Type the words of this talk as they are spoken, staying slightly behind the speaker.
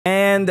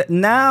And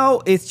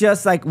now it's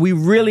just like we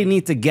really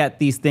need to get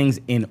these things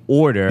in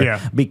order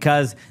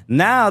because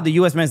now the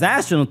U.S. men's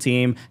national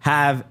team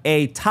have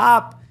a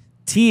top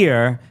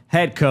tier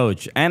head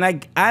coach. And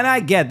I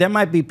get there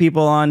might be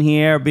people on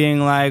here being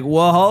like,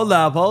 well, hold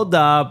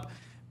up.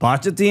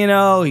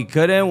 Pochettino, he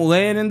couldn't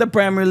win in the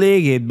Premier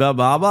League. He blah,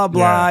 blah, blah,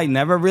 blah. He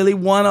never really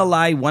won a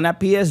lot. He won at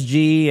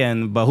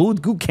PSG. But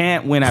who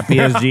can't win at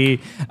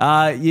PSG?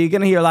 You're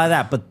going to hear a lot of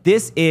that. But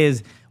this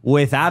is,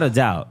 without a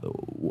doubt,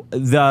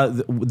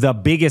 the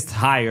biggest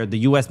hire the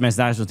U.S. men's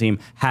national team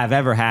have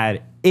ever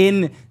had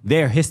in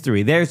their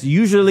history. There's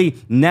usually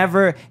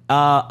never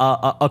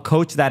a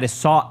coach that is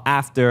sought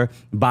after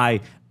by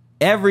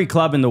every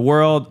club in the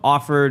world,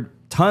 offered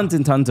tons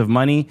and tons of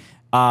money,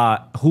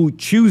 who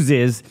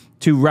chooses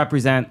to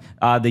represent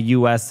the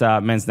U.S.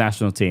 men's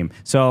national team.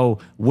 So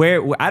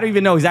I don't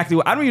even know exactly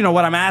I don't even know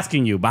what I'm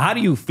asking you, but how do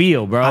you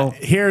feel, bro?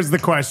 Here's the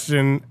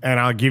question, and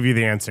I'll give you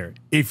the answer.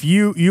 If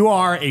you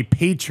are a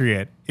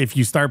patriot, if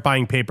you start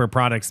buying paper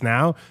products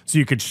now, so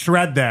you could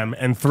shred them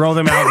and throw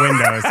them out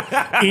windows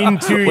in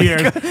 2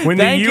 years. When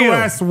the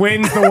U.S.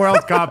 wins the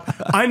World Cup,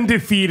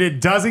 undefeated,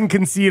 doesn't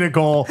concede a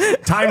goal,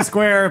 Times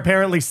Square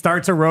apparently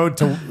starts a road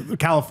to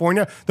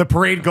California. The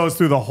parade goes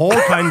through the whole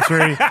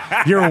country.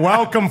 You're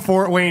welcome,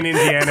 Fort Wayne,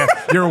 Indiana.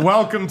 You're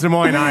welcome, Des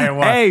Moines,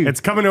 Iowa. Hey,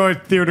 it's coming to a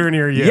theater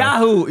near you.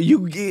 Yahoo,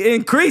 you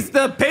increase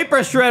the paper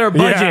shredder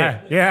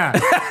budget. Yeah.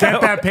 Get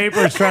that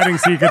paper shredding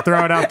so you can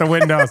throw it out the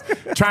windows.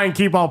 Try and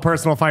keep all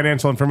personal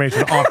financial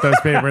information off those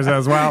papers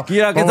as well.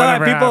 Yeah, because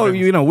people,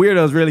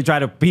 weirdos really try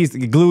to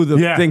glue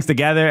the things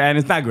together, and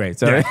it's not great.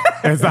 So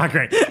it's not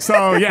great.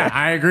 So yeah,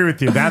 I agree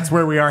with you. That's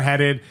where we are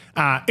headed.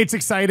 It's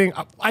exciting.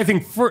 I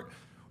think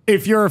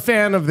if you're a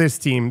fan of this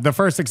team, the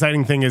first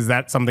exciting thing is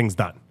that something's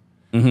done.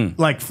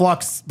 Like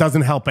flux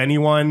doesn't help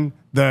anyone.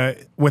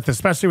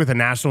 Especially with a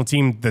national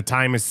team, the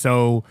time is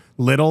so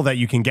little that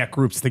you can get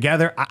groups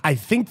together. I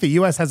think the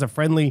U.S. has a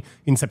friendly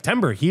in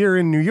September here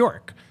in New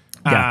York.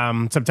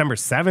 September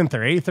 7th or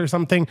 8th or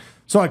something.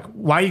 So like,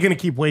 why are you going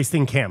to keep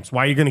wasting camps?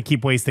 Why are you going to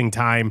keep wasting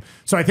time?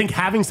 So I think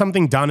having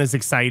something done is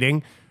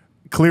exciting.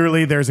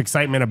 Clearly, there's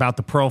excitement about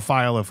the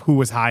profile of who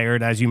was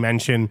hired, as you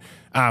mentioned,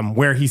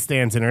 where he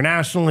stands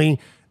internationally,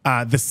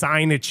 the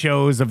sign it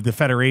shows of the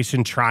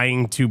federation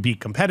trying to be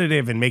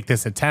competitive and make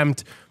this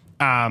attempt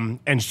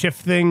and shift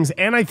things.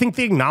 And I think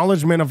the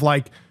acknowledgement of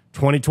like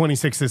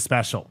 2026 is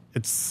special.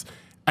 It's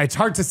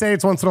hard to say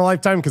it's once in a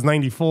lifetime because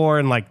 94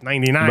 and like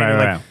 99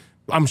 right.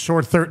 I'm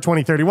sure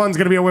 2031 is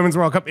going to be a Women's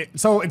World Cup.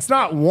 So it's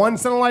not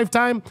once in a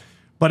lifetime,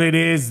 but it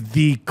is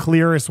the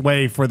clearest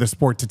way for the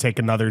sport to take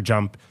another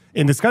jump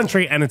in this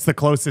country. And it's the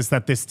closest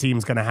that this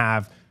team's going to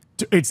have.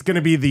 It's going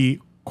to be the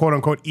quote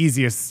unquote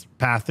easiest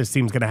path this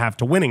team's going to have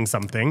to winning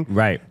something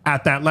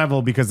at that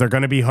level because they're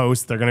going to be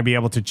hosts. They're going to be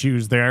able to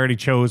choose. They already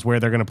chose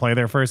where they're going to play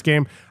their first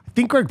game. I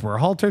think Greg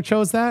Berhalter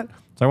chose that.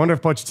 So I wonder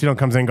if Pochettino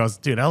comes in and goes,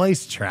 dude,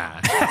 LA's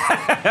trash.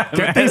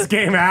 Get this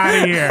game out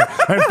of here.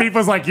 And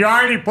people's like, you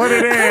already put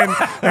it in.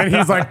 And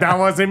he's like, that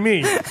wasn't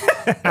me.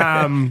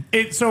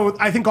 So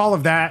I think all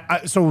of that.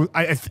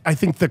 I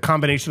think the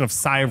combination of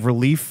sigh of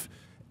relief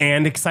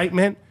and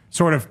excitement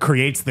sort of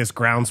creates this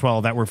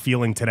groundswell that we're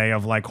feeling today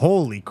of like,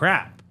 holy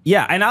crap.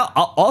 Yeah, and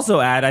I'll also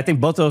add, I think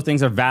both of those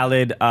things are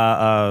valid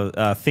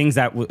things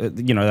that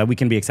that we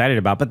can be excited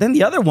about. But then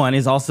the other one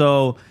is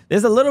also,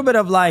 there's a little bit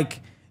of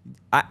like,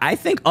 I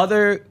think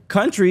other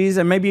countries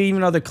and maybe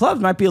even other clubs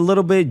might be a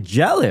little bit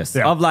jealous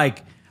of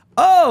like,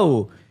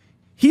 oh,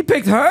 he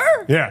picked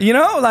her? Yeah.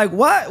 Like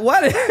what?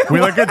 We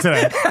look good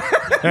today.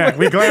 Yeah,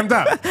 we glammed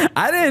up.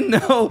 I didn't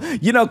know,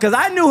 because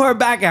I knew her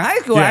back in high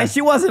school and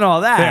she wasn't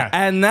all that. Yeah.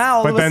 And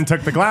now but then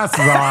took the glasses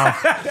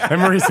off and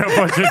Mauricio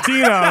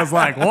Pochettino was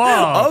like,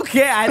 whoa.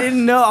 Okay, I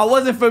didn't know. I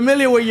wasn't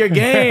familiar with your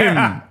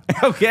game.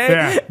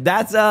 Okay?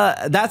 That's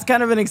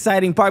kind of an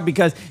exciting part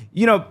because,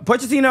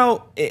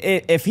 Pochettino,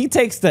 if he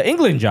takes the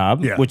England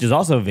job, which is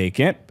also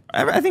vacant,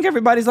 I think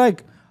everybody's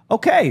like,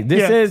 okay,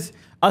 this is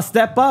a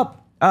step up.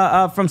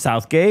 From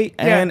Southgate.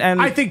 And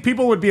I think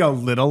people would be a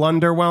little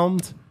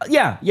underwhelmed.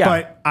 Yeah.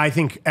 But I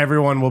think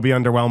everyone will be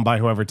underwhelmed by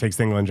whoever takes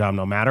the England job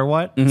no matter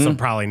what. So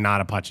probably not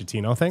a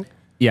Pochettino thing.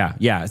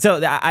 Yeah. So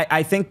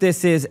I think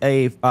this is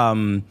a...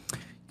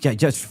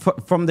 just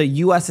from the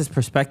U.S.'s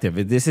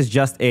perspective, this is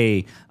just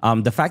the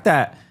fact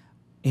that,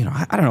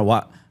 I don't know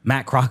what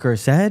Matt Crocker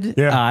said.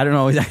 I don't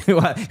know exactly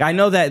what. I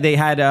know that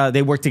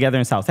they worked together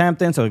in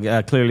Southampton,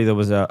 so clearly there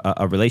was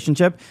a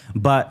relationship.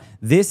 But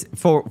this,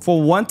 for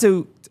one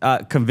to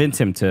convince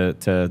him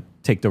to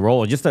take the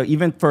role, just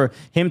even for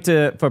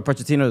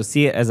Pochettino to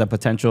see it as a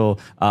potential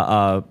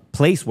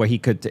place where he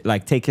could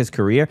take his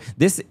career.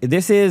 This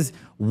is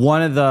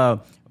one of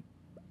the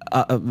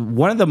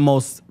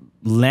most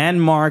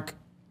landmark,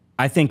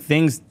 I think,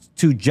 things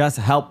to just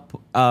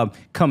help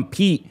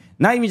compete.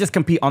 Not even just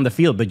compete on the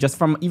field, but just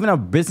from even a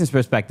business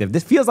perspective.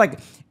 This feels like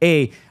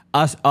a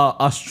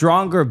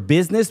stronger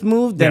business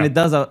move than it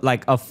does a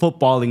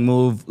footballing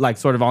move,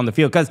 sort of on the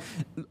field. Because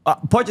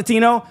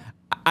Pochettino,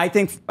 I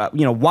think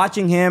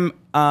watching him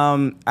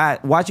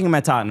at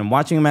Tottenham,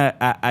 watching him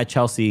at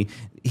Chelsea,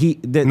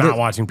 not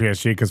watching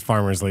PSG because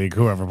Farmers League,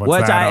 whoever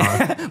puts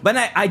that on. But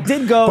I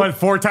did go. But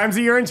 4 times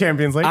a year in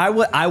Champions League.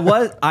 I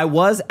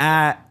was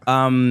at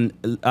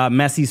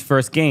Messi's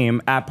first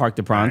game at Parc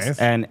des Princes,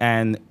 Nice.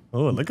 and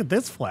oh, look at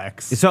this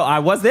flex. so I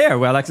was there.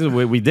 Well, Alexis,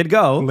 we did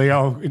go.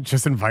 Leo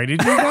just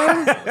invited you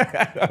guys?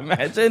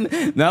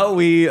 Imagine. No,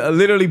 we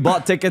literally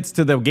bought tickets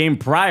to the game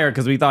prior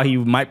because we thought he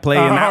might play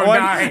in that one.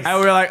 Nice. And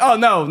we were like, oh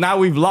no, now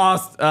we've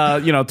lost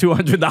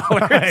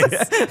 $200.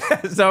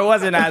 Nice. So it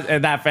wasn't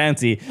that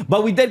fancy.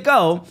 But we did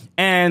go,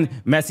 and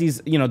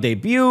Messi's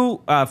debut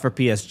for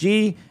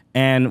PSG.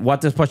 And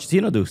what does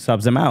Pochettino do?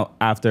 Subs him out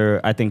after,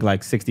 I think,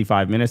 like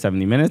 65 minutes,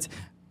 70 minutes.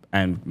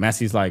 And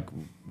Messi's like,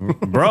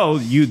 bro,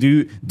 you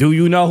do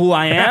you know who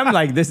I am?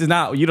 Like, this is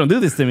not, you don't do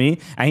this to me.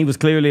 And he was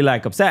clearly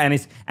like upset.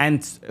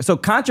 And so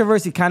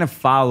controversy kind of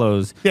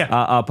follows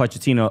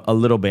Pochettino a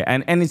little bit.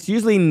 And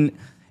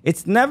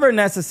it's never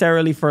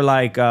necessarily for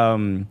like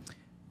bad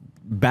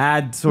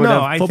sort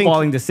of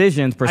footballing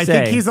decisions per se. I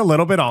think he's a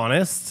little bit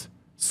honest.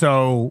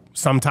 So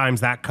sometimes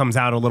that comes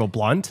out a little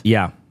blunt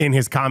in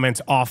his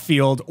comments off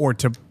field, or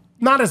to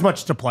not as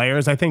much to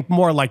players. I think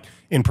more like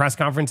in press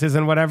conferences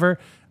and whatever.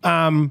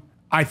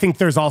 I think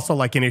there's also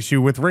like an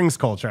issue with rings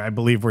culture. I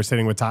believe we're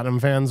sitting with Tottenham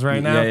fans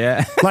right now.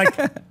 Yeah. Like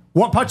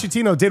what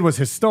Pochettino did was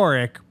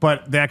historic,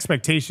 but the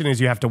expectation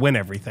is you have to win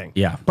everything.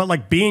 Yeah. But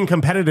like being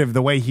competitive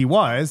the way he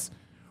was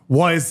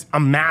a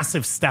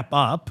massive step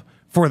up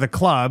for the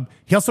club.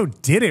 He also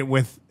did it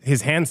with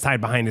his hands tied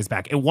behind his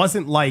back. It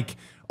wasn't like,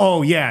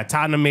 oh, yeah,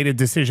 Tottenham made a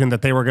decision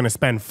that they were going to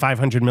spend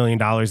 $500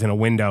 million in a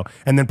window,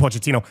 and then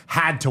Pochettino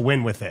had to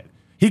win with it.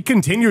 He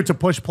continued to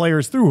push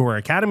players through who were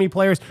academy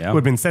players who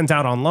had been sent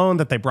out on loan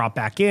that they brought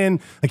back in.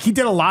 Like, he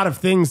did a lot of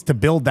things to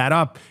build that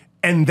up,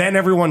 and then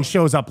everyone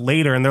shows up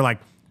later, and they're like,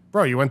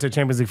 bro, you went to the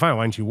Champions League final.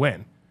 Why didn't you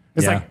win?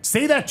 It's like,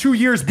 say that 2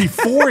 years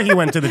before he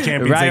went to the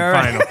Champions League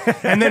final.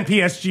 And then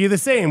PSG the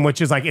same,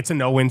 which is like, it's a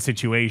no-win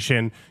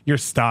situation. You're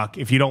stuck.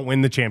 If you don't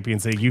win the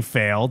Champions League, you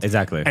failed.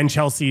 Exactly. And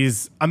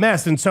Chelsea's a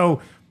mess. And so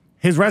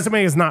his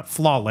resume is not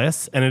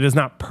flawless, and it is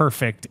not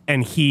perfect,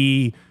 and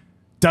he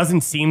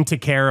doesn't seem to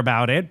care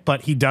about it,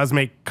 but he does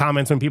make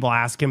comments when people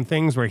ask him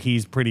things where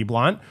he's pretty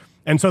blunt.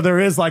 And so there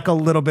is like a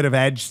little bit of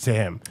edge to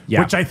him,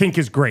 which I think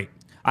is great.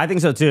 I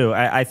think so too.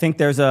 I think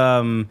there's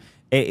like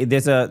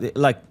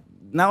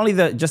not only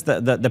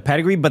the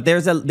pedigree, but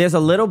there's a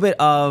little bit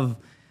of,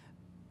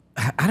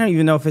 I don't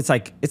even know if it's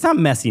like, it's not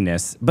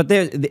messiness, but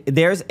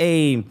there's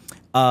a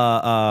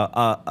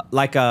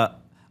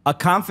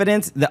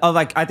confidence of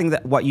like, I think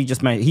that what you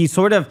just mentioned, he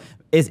sort of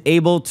is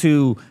able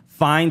to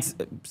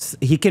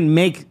he can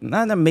make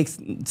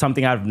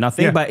something out of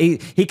nothing, but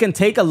he can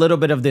take a little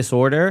bit of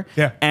disorder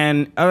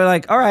and are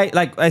like, all right,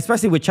 like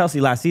especially with Chelsea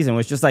last season,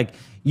 which just like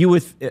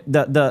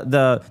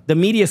the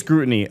media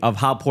scrutiny of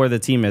how poor the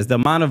team is, the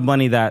amount of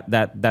money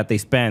that they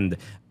spend,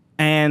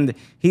 and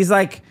he's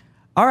like,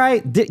 all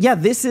right,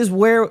 this is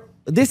where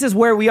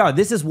we are.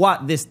 This is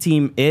what this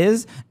team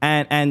is,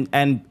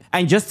 and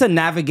just to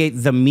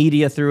navigate the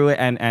media through it,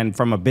 and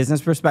from a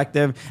business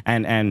perspective,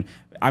 and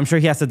I'm sure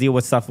he has to deal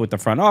with stuff with the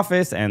front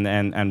office and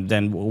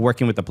then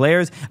working with the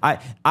players.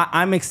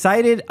 I'm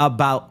excited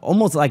about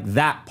almost like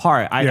that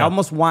part. I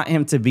almost want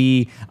him to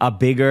be a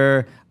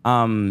bigger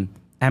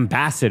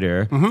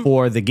ambassador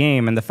for the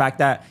game, and the fact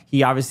that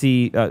he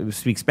obviously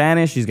speaks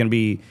Spanish. He's gonna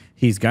be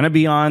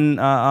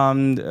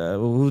on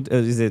who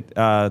is it?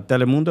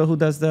 Telemundo, who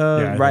does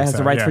the has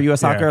the rights for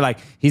U.S. Soccer. Like,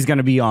 he's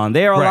gonna be on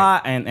there a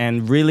lot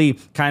and really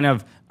kind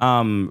of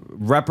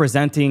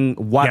representing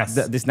what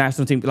this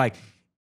national team like.